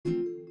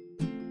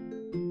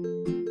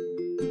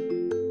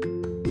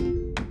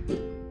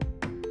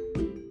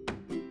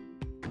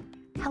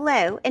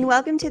Hello, and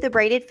welcome to the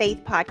Braided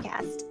Faith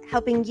Podcast,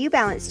 helping you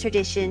balance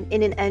tradition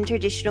in an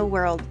untraditional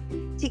world.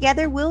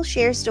 Together, we'll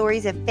share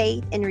stories of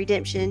faith and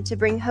redemption to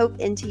bring hope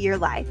into your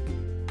life.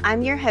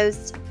 I'm your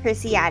host,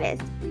 Chrissy Addis,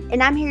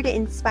 and I'm here to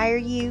inspire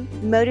you,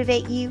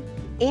 motivate you,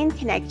 and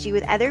connect you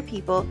with other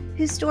people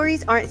whose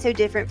stories aren't so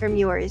different from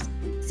yours.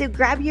 So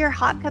grab your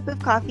hot cup of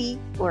coffee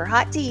or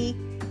hot tea,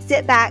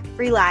 sit back,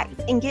 relax,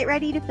 and get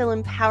ready to feel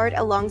empowered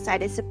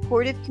alongside a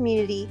supportive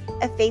community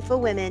of faithful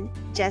women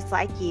just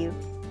like you.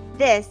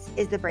 This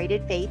is the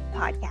Braided Faith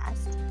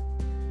Podcast.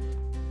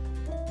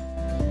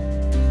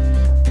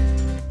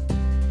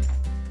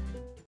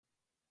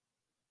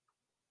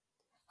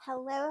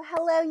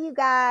 Hello, you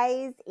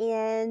guys,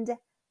 and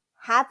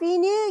Happy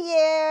New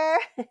Year!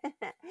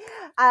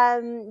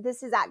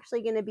 This is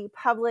actually going to be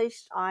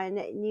published on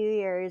New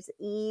Year's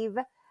Eve,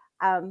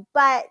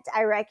 but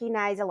I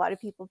recognize a lot of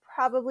people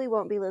probably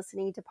won't be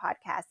listening to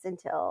podcasts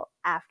until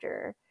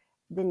after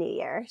the New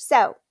Year.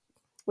 So,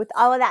 with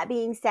all of that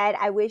being said,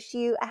 I wish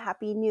you a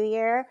Happy New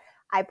Year.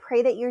 I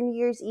pray that your New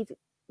Year's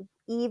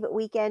Eve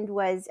weekend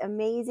was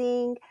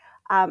amazing.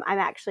 I'm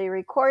actually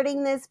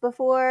recording this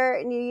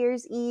before New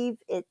Year's Eve.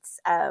 It's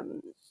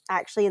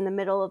actually in the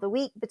middle of the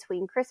week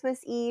between Christmas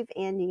Eve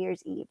and New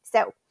Year's Eve.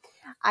 So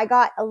I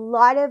got a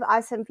lot of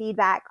awesome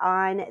feedback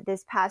on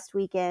this past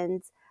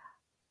weekend's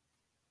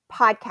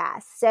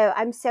podcast. So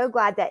I'm so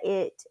glad that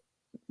it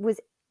was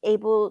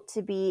able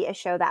to be a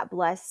show that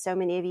blessed so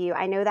many of you.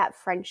 I know that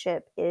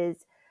friendship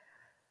is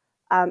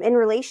in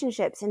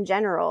relationships in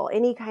general,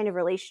 any kind of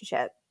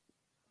relationship.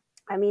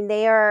 I mean,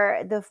 they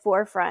are the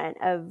forefront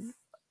of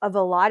a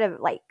lot of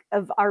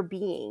of our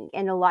being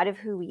and a lot of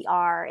who we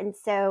are. And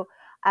so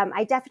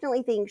I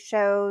definitely think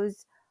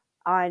shows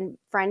on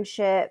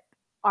friendship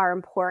are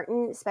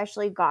important,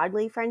 especially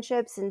godly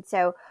friendships. And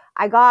so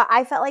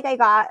I felt like I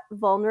got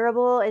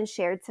vulnerable and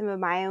shared some of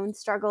my own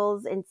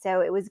struggles. And so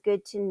it was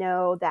good to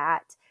know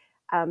that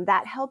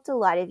that helped a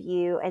lot of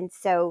you. And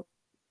so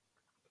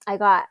I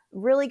got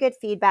really good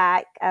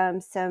feedback,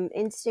 some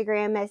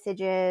Instagram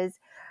messages,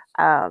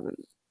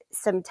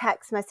 some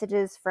text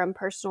messages from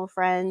personal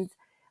friends,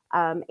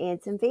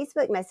 and some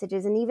Facebook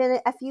messages, and even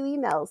a few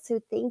emails. So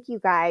thank you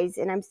guys.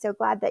 And I'm so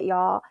glad that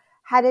y'all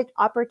had an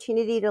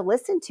opportunity to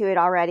listen to it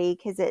already,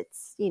 because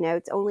it's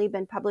only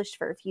been published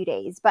for a few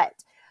days.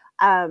 But,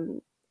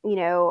 I'm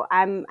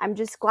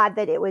just glad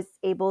that it was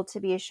able to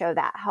be a show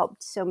that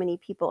helped so many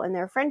people in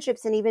their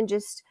friendships and even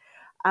just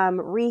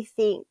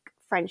rethink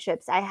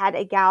friendships. I had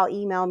a gal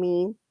email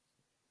me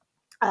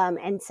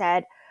and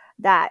said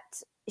that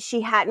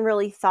she hadn't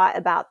really thought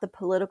about the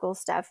political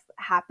stuff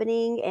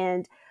happening,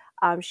 and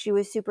she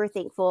was super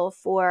thankful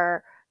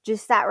for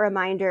just that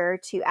reminder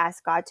to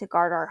ask God to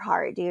guard our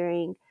heart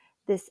during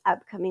this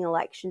upcoming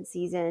election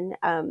season.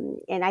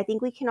 And I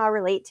think we can all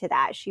relate to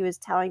that. She was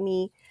telling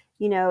me,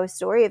 a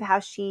story of how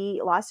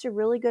she lost a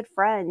really good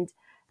friend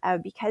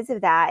because of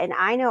that. And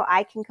I know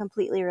I can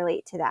completely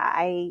relate to that.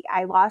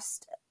 I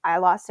lost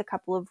a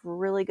couple of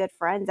really good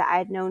friends that I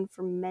had known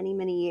for many,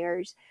 many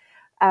years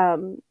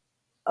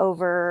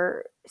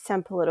over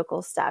some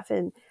political stuff.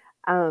 And,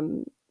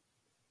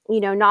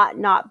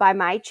 not by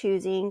my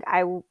choosing.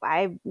 I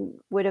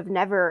would have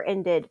never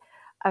ended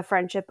a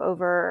friendship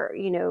over,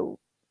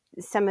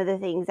 some of the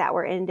things that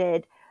were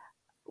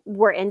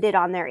ended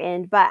on their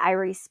end, but I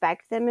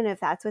respect them. And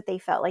if that's what they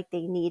felt like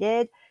they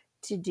needed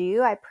to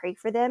do, I pray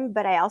for them.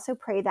 But I also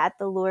pray that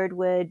the Lord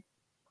would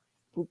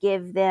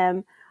give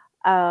them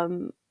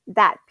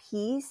that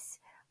peace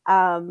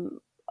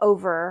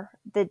over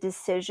the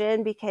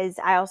decision, because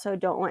I also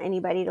don't want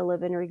anybody to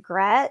live in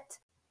regret.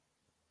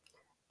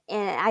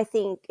 And I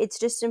think it's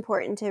just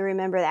important to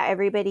remember that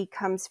everybody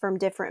comes from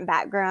different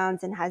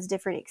backgrounds and has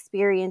different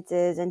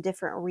experiences and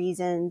different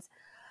reasons.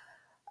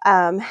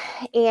 And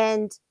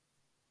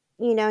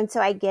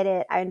so I get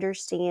it. I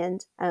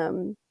understand.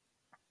 And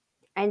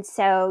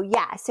so,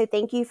 so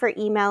thank you for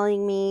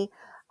emailing me.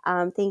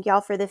 Thank y'all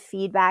for the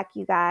feedback,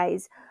 you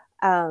guys.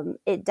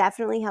 It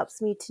definitely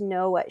helps me to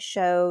know what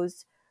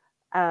shows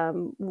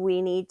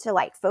we need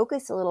to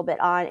focus a little bit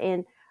on.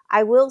 And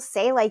I will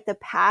say, the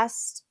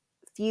past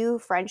few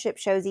friendship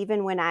shows,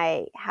 even when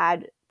I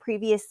had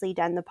previously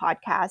done the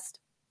podcast,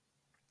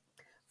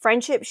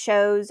 friendship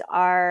shows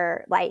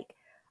are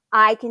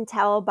I can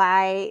tell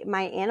by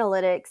my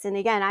analytics. And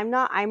again,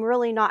 I'm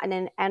really not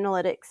an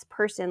analytics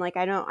person.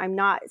 I'm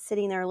not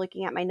sitting there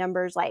looking at my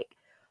numbers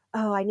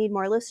oh, I need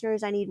more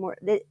listeners. I need more.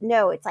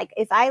 No, it's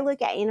if I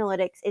look at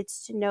analytics,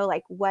 it's to know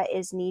what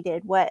is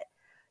needed, what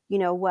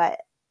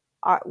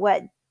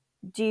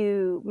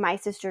do my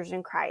sisters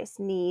in Christ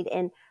need.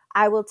 And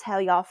I will tell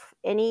y'all,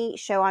 any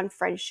show on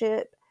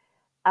friendship,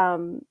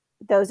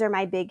 those are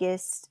my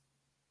biggest,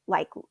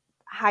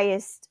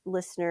 highest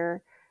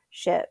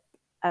listenership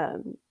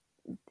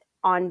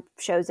on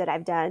shows that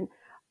I've done.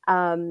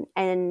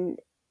 And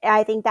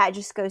I think that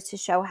just goes to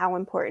show how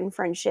important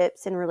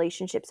friendships and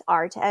relationships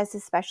are to us,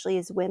 especially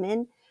as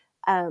women.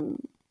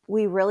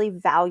 We really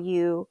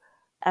value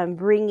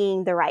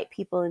bringing the right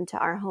people into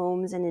our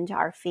homes and into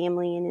our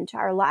family and into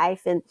our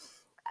life. And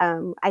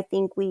I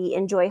think we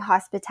enjoy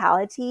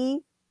hospitality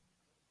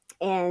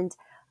and,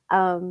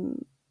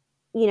 and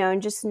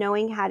just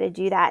knowing how to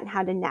do that and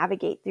how to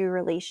navigate through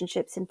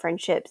relationships and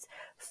friendships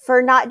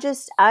for not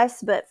just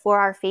us, but for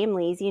our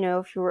families.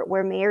 If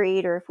we're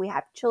married or if we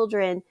have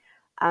children,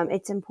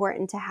 it's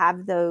important to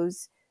have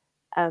those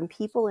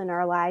people in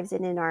our lives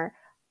and in our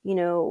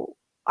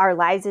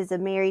lives as a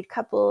married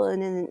couple.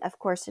 And then of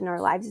course in our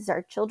lives as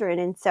our children.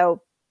 And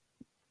so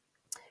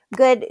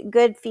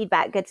good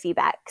feedback.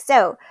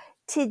 So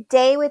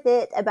today, with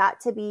it about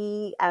to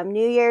be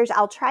New Year's,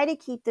 I'll try to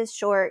keep this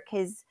short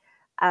because,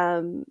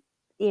 again,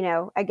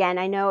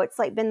 I know it's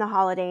been the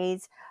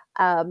holidays,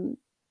 but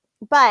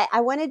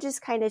I want to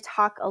just kind of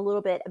talk a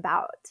little bit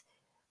about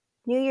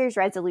New Year's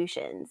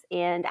resolutions.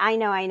 And I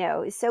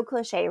know it's so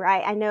cliche,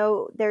 right? I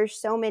know there's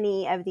so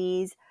many of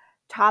these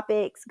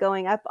topics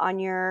going up on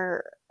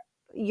your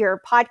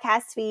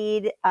podcast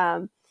feed.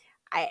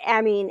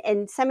 I mean,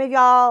 and some of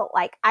y'all,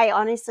 I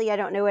honestly, I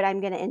don't know what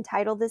I'm going to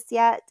entitle this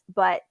yet,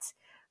 but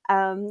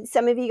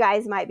some of you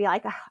guys might be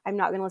like, I'm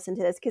not going to listen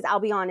to this, because I'll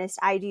be honest,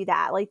 I do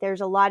that.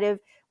 There's a lot of,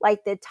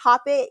 the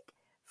topic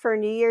for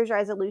New Year's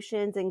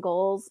resolutions and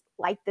goals,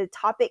 the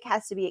topic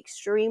has to be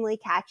extremely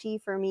catchy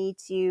for me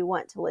to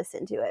want to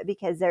listen to it,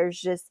 because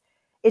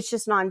it's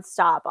just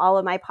nonstop. All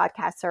of my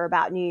podcasts are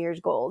about New Year's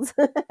goals.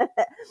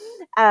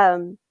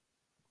 And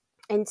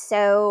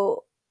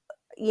so,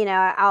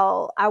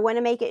 I want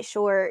to make it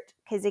short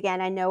because,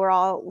 again, I know we're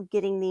all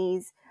getting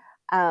these.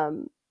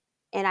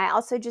 And I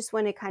also just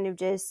want to kind of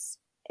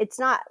it's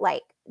not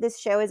this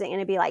show isn't going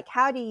to be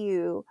how do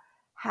you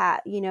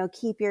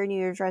keep your New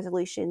Year's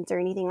resolutions or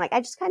anything.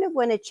 I just kind of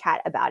want to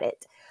chat about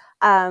it.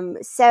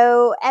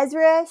 So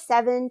Ezra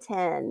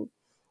 7:10,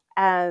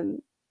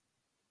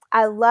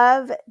 I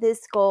love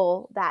this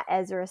goal that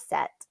Ezra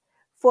set.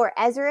 For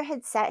Ezra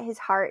had set his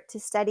heart to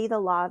study the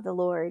law of the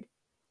Lord,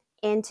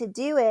 and to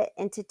do it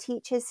and to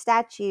teach his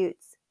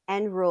statutes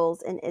and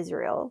rules in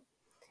Israel.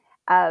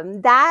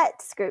 That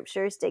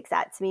scripture sticks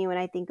out to me when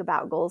I think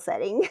about goal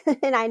setting.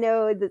 And I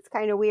know that's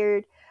kind of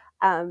weird,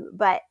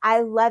 but I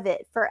love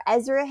it. For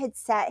Ezra had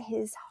set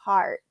his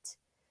heart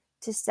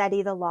to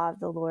study the law of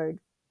the Lord.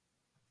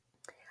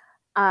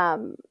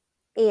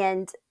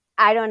 And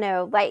I don't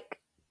know,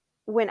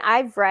 when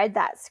I've read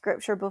that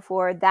scripture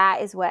before,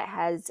 that is what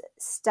has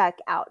stuck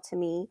out to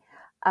me.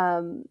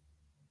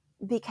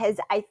 Because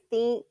I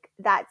think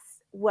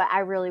that's what I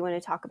really want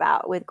to talk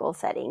about with goal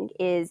setting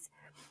is,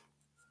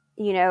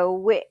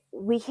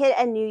 we hit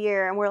a new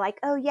year and we're like,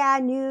 oh yeah,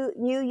 new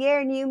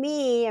year, new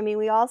me. I mean,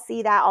 we all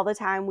see that all the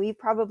time. We've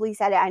probably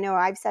said it. I know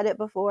I've said it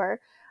before.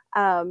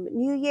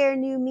 New year,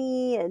 new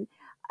me. And,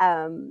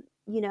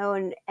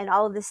 and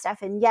all of this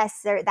stuff. And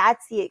yes,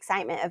 that's the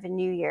excitement of a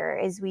new year,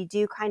 is we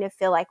do kind of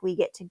feel like we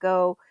get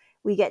to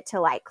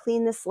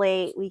clean the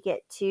slate. We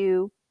get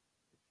to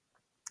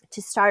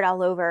start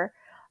all over.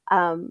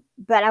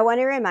 But I want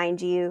to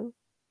remind you,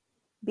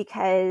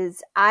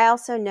 because I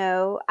also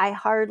know I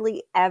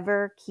hardly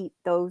ever keep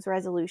those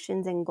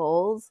resolutions and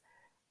goals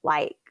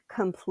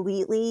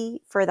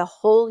completely for the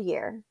whole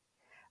year.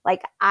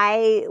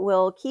 I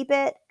will keep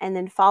it and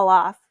then fall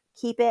off,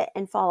 keep it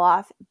and fall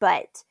off.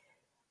 But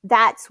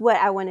that's what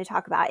I want to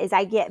talk about, is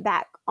I get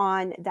back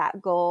on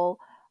that goal,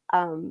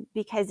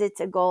 because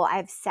it's a goal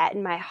I've set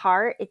in my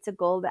heart. It's a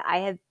goal that I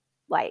have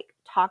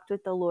talked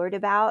with the Lord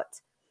about.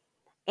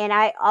 And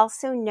I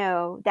also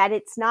know that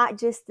it's not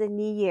just the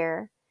new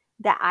year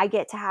that I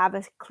get to have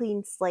a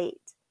clean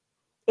slate.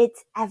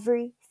 It's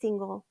every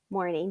single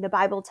morning. The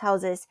Bible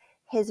tells us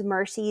his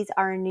mercies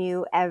are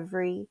new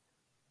every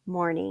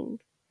morning.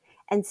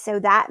 And so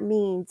that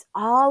means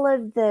all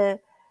of the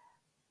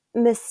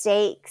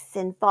mistakes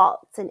and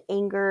faults and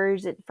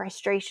angers and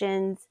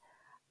frustrations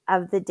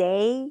of the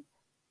day,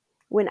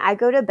 when I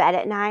go to bed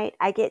at night,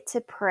 I get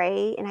to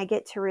pray and I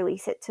get to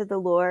release it to the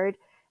Lord.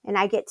 And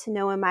I get to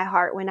know in my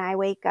heart, when I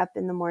wake up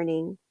in the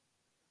morning,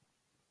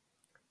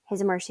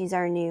 his mercies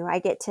are new. I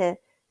get to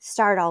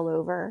start all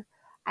over.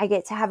 I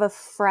get to have a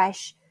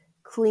fresh,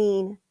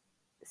 clean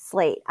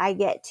slate. I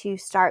get to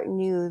start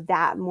new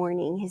that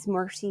morning. His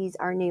mercies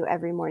are new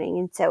every morning.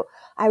 And so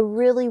I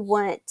really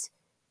want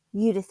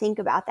you to think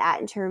about that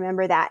and to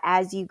remember that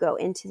as you go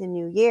into the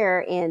new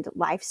year and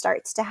life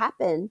starts to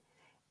happen.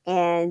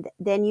 And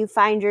then you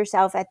find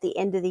yourself at the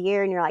end of the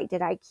year and you're like,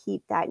 did I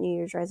keep that New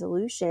Year's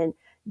resolution?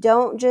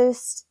 Don't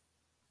just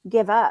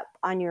give up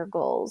on your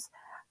goals.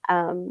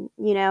 And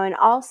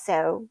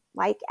also,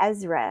 like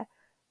Ezra,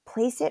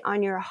 place it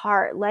on your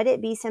heart. Let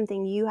it be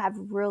something you have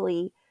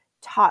really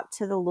talked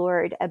to the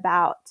Lord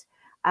about.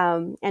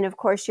 And of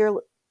course, a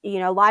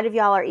lot of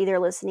y'all are either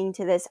listening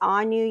to this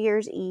on New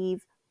Year's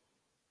Eve,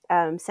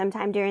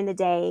 sometime during the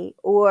day,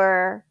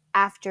 or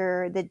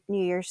after the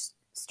New Year's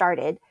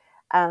started.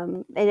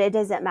 And it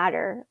doesn't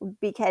matter,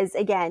 because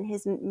again,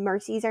 his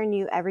mercies are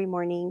new every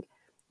morning.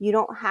 You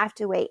don't have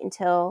to wait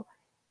until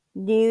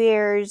New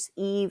Year's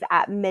Eve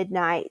at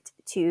midnight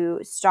to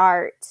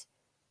start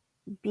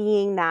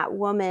being that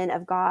woman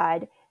of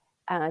God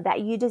that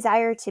you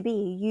desire to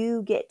be.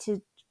 You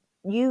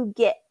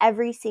get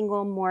every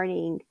single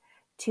morning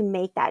to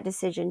make that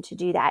decision to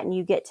do that, and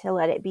you get to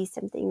let it be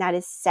something that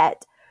is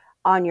set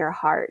on your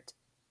heart.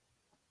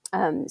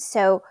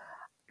 So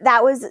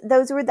that was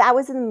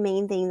the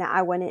main thing that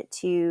I wanted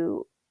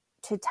to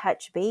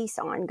touch base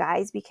on,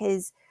 guys,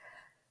 because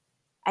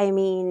I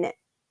mean,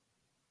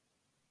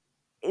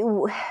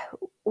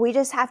 we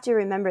just have to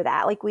remember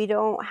that, like, we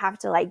don't have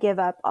to like give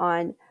up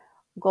on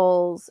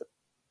goals,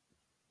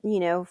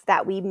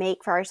 that we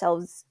make for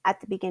ourselves at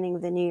the beginning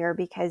of the new year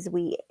because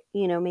we,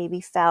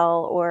 maybe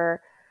fell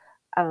or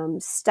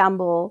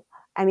stumble.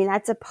 I mean,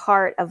 that's a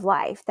part of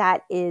life.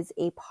 That is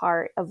a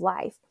part of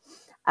life.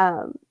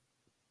 And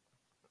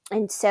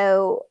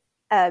so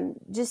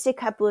just a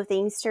couple of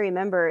things to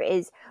remember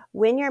is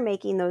when you're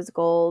making those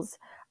goals,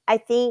 I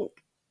think,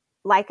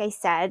 like I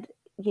said,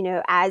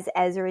 as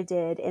Ezra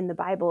did in the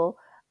Bible,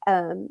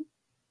 let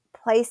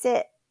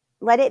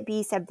it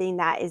be something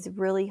that is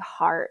really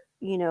heart,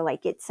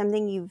 like it's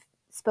something you've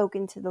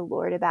spoken to the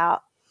Lord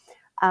about.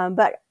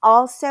 But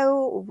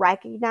also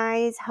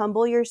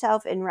humble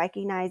yourself and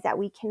recognize that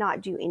we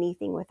cannot do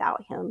anything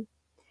without him.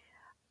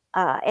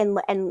 And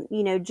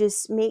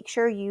just make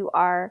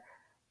sure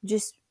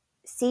just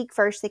seek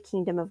first the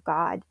kingdom of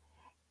God.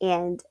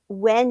 And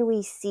when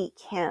we seek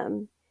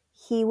him,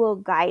 he will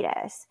guide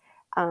us.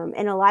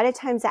 And a lot of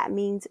times that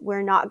means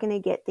we're not going to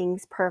get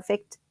things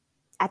perfect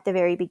at the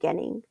very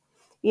beginning.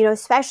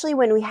 Especially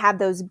when we have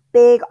those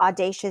big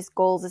audacious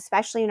goals,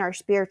 especially in our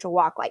spiritual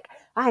walk, like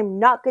I'm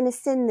not going to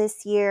sin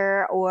this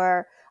year,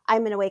 or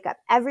I'm going to wake up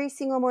every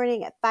single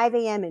morning at 5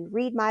 a.m. and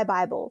read my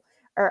Bible,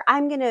 or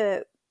I'm going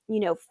to,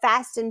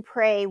 fast and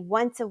pray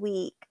once a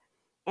week,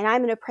 and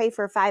I'm going to pray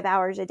for 5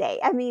 hours a day.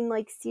 I mean,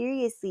 like,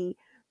 seriously,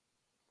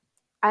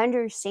 I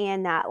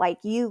understand that, like,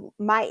 you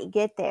might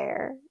get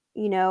there,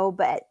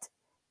 but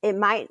it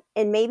might,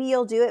 and maybe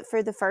you'll do it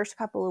for the first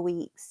couple of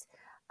weeks.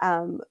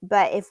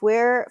 But if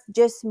we're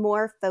just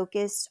more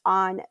focused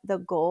on the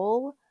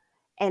goal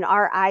and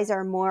our eyes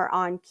are more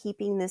on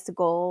keeping this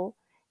goal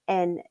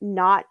and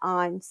not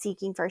on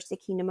seeking first the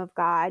kingdom of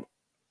God,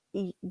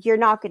 you're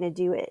not going to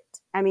do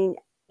it. I mean,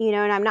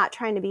 and I'm not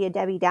trying to be a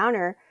Debbie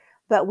Downer,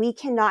 but we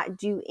cannot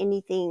do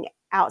anything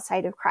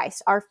outside of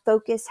Christ. Our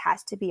focus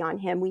has to be on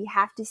him. We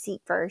have to seek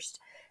first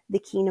the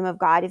kingdom of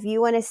God. If you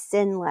want to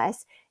sin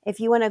less, if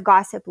you want to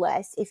gossip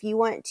less, if you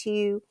want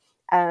to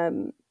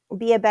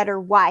be a better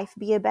wife,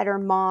 be a better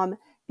mom,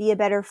 be a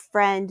better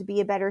friend,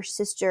 be a better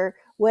sister,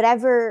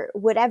 whatever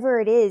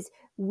it is,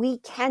 we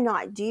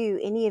cannot do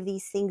any of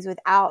these things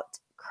without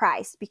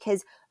Christ,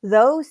 because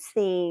those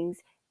things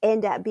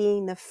end up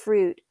being the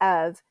fruit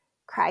of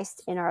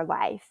Christ in our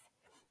life.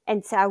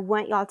 And so I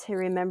want y'all to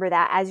remember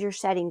that as you're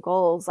setting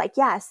goals. Like,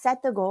 yeah,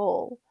 set the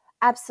goal.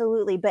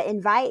 Absolutely. But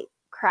invite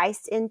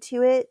Christ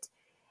into it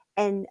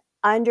and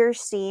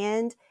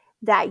understand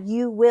that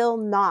you will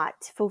not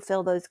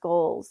fulfill those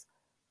goals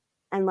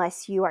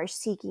unless you are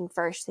seeking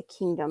first the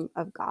kingdom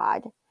of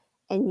God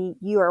and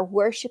you are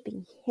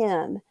worshiping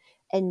him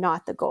and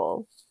not the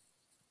goal.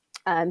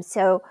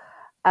 So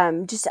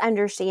just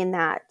understand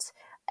that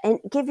and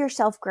give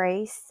yourself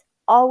grace.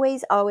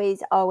 Always,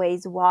 always,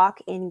 always walk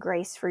in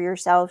grace for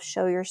yourself.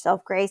 Show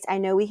yourself grace. I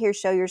know we hear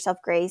show yourself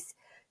grace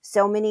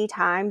so many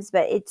times,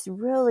 but it's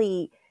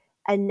really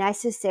a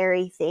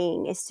necessary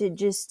thing, is to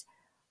just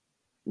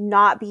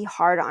not be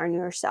hard on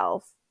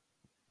yourself.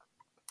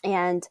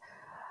 And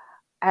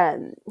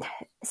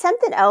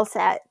something else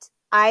that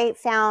I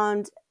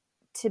found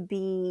to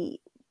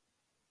be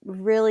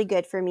really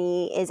good for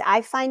me is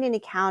I find an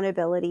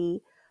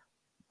accountability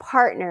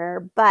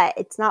partner, but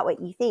it's not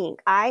what you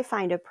think. I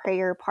find a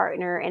prayer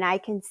partner, and I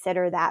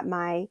consider that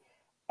my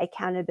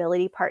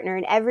accountability partner.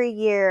 And every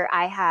year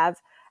I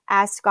have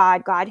asked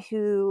God,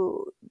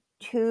 who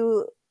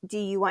do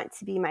you want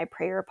to be my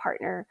prayer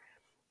partner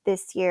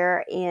this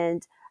year?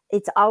 And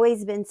it's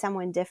always been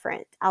someone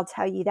different. I'll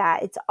tell you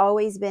that. It's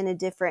always been a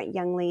different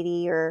young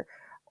lady, or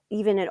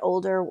even an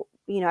older,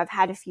 I've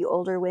had a few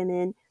older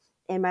women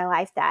in my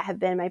life that have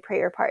been my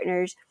prayer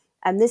partners.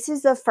 This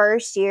is the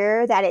first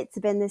year that it's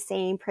been the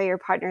same prayer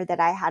partner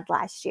that I had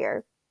last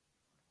year.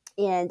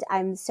 And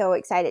I'm so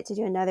excited to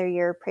do another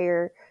year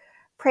prayer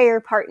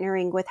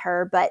partnering with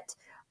her. But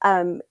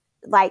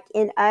like,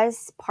 in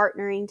us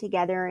partnering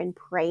together and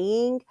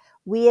praying,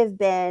 we have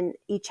been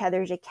each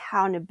other's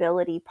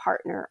accountability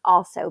partner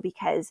also,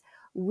 because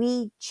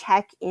we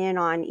check in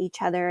on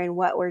each other and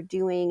what we're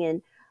doing,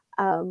 and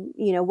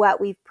what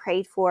we've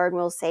prayed for, and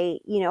we'll say,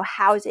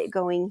 how's it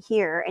going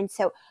here? And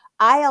so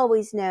I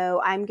always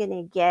know I'm going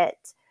to get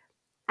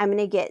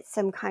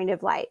some kind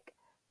of like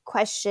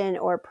question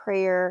or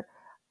prayer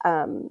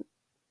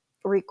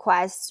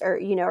request, or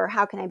or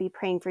how can I be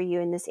praying for you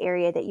in this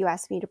area that you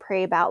asked me to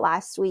pray about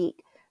last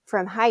week,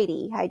 from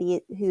Heidi,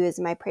 who is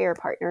my prayer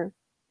partner.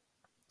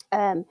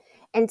 And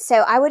so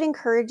I would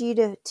encourage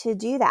you to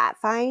do that.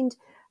 Find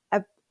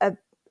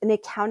an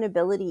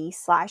accountability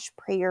 /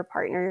 prayer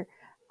partner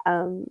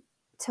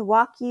to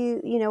walk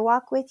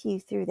with you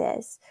through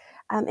this,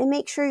 and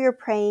make sure you're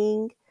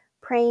praying.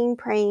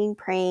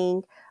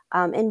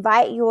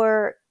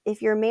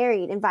 If you're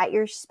married, invite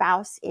your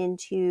spouse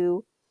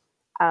into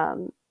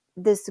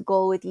this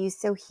goal with you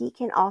so he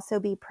can also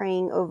be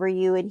praying over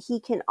you, and he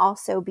can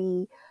also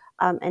be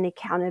an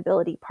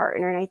accountability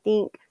partner. And I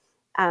think,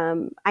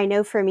 I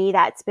know for me,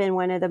 that's been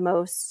one of the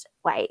most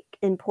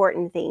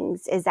important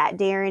things, is that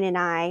Darren and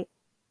I,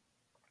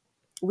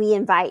 we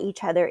invite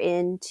each other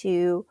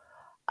into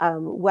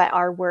what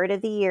our word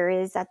of the year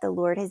is that the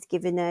Lord has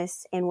given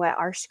us, and what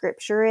our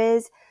scripture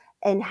is,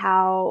 and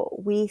how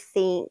we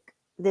think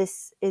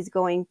this is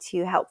going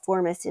to help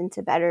form us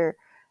into better,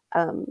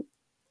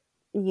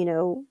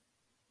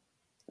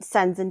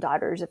 sons and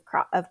daughters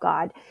of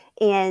God.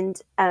 And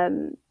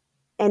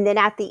then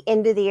at the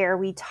end of the year,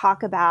 we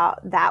talk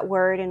about that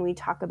word, and we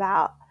talk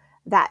about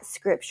that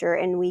scripture,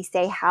 and we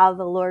say how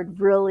the Lord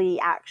really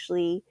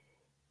actually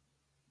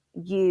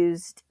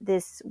used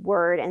this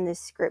word and this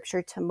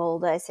scripture to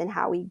mold us, and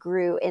how we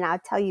grew. And I'll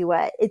tell you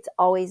what, it's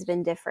always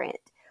been different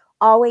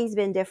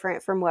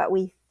from what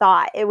we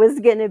thought it was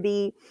going to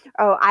be.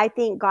 Oh, I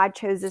think God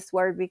chose this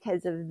word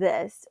because of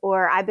this,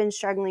 or I've been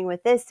struggling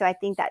with this, so I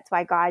think that's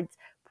why God's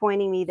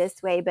pointing me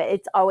this way. But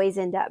it's always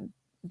end up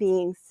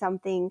being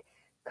something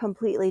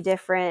completely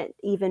different,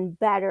 even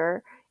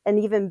better, an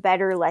even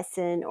better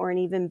lesson, or an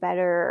even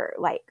better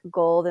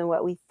goal than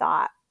what we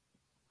thought.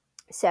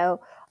 So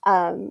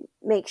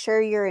make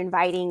sure you're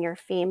inviting your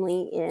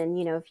family in.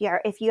 If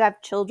you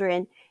have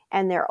children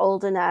and they're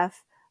old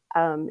enough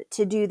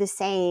to do the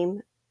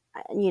same,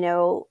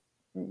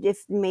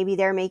 if maybe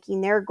they're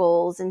making their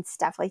goals and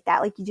stuff like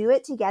that, you do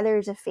it together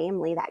as a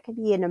family. That could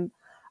be an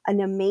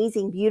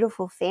amazing,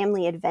 beautiful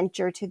family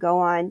adventure to go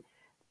on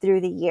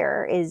through the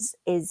year, is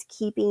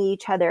keeping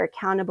each other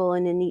accountable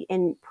and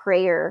in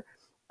prayer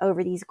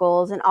over these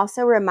goals, and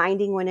also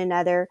reminding one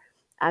another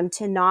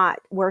to not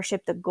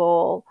worship the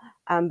goal,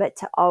 but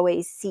to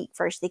always seek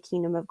first the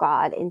kingdom of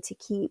God, and to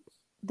keep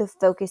the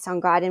focus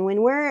on God. And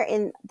when we're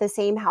in the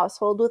same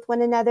household with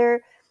one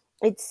another,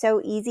 it's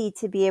so easy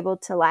to be able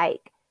to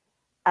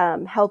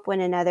help one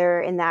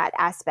another in that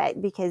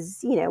aspect, because,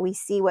 we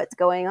see what's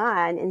going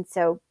on. And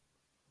so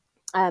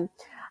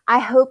I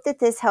hope that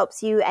this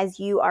helps you as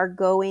you are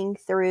going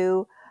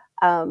through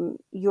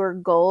your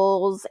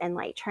goals, and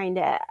trying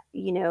to,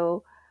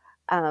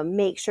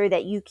 make sure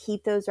that you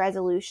keep those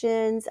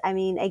resolutions. I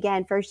mean,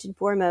 again, first and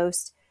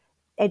foremost,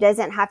 it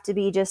doesn't have to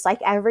be just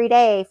every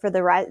day for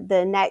the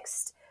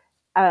next,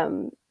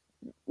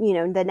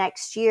 the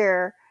next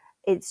year.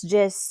 It's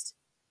just,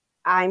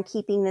 I'm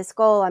keeping this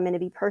goal, I'm going to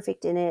be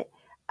perfect in it.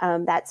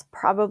 That's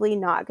probably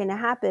not going to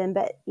happen,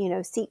 but,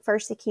 seek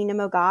first the kingdom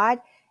of God.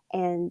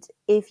 And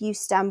if you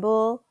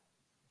stumble,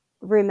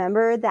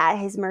 remember that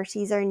his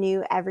mercies are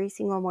new every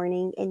single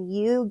morning, and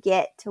you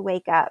get to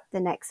wake up the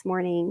next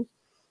morning,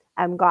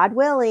 God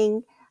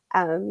willing,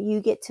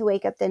 you get to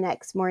wake up the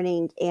next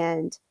morning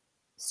and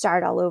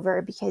start all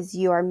over, because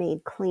you are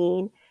made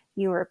clean,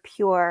 you are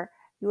pure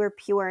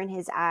in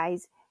his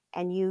eyes,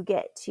 and you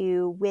get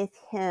to, with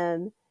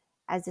him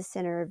as the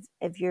center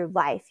of your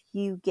life,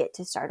 you get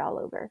to start all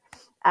over.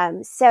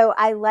 So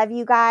I love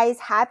you guys.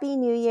 Happy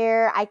New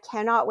Year. I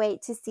cannot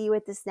wait to see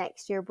what this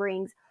next year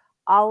brings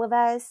all of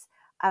us.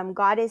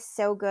 God is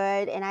so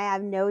good, and I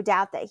have no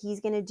doubt that he's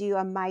going to do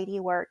a mighty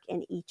work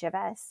in each of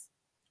us.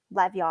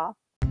 Love y'all.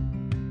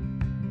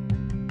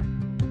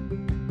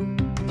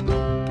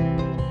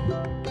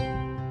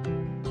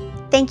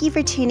 Thank you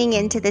for tuning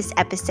into this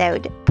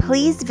episode.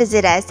 Please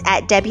visit us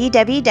at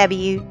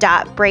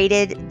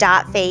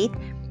www.braided.faith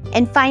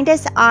and find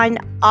us on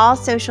all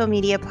social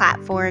media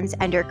platforms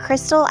under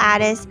Crystal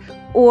Addis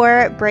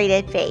or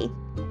Braided Faith.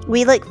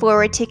 We look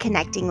forward to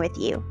connecting with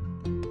you.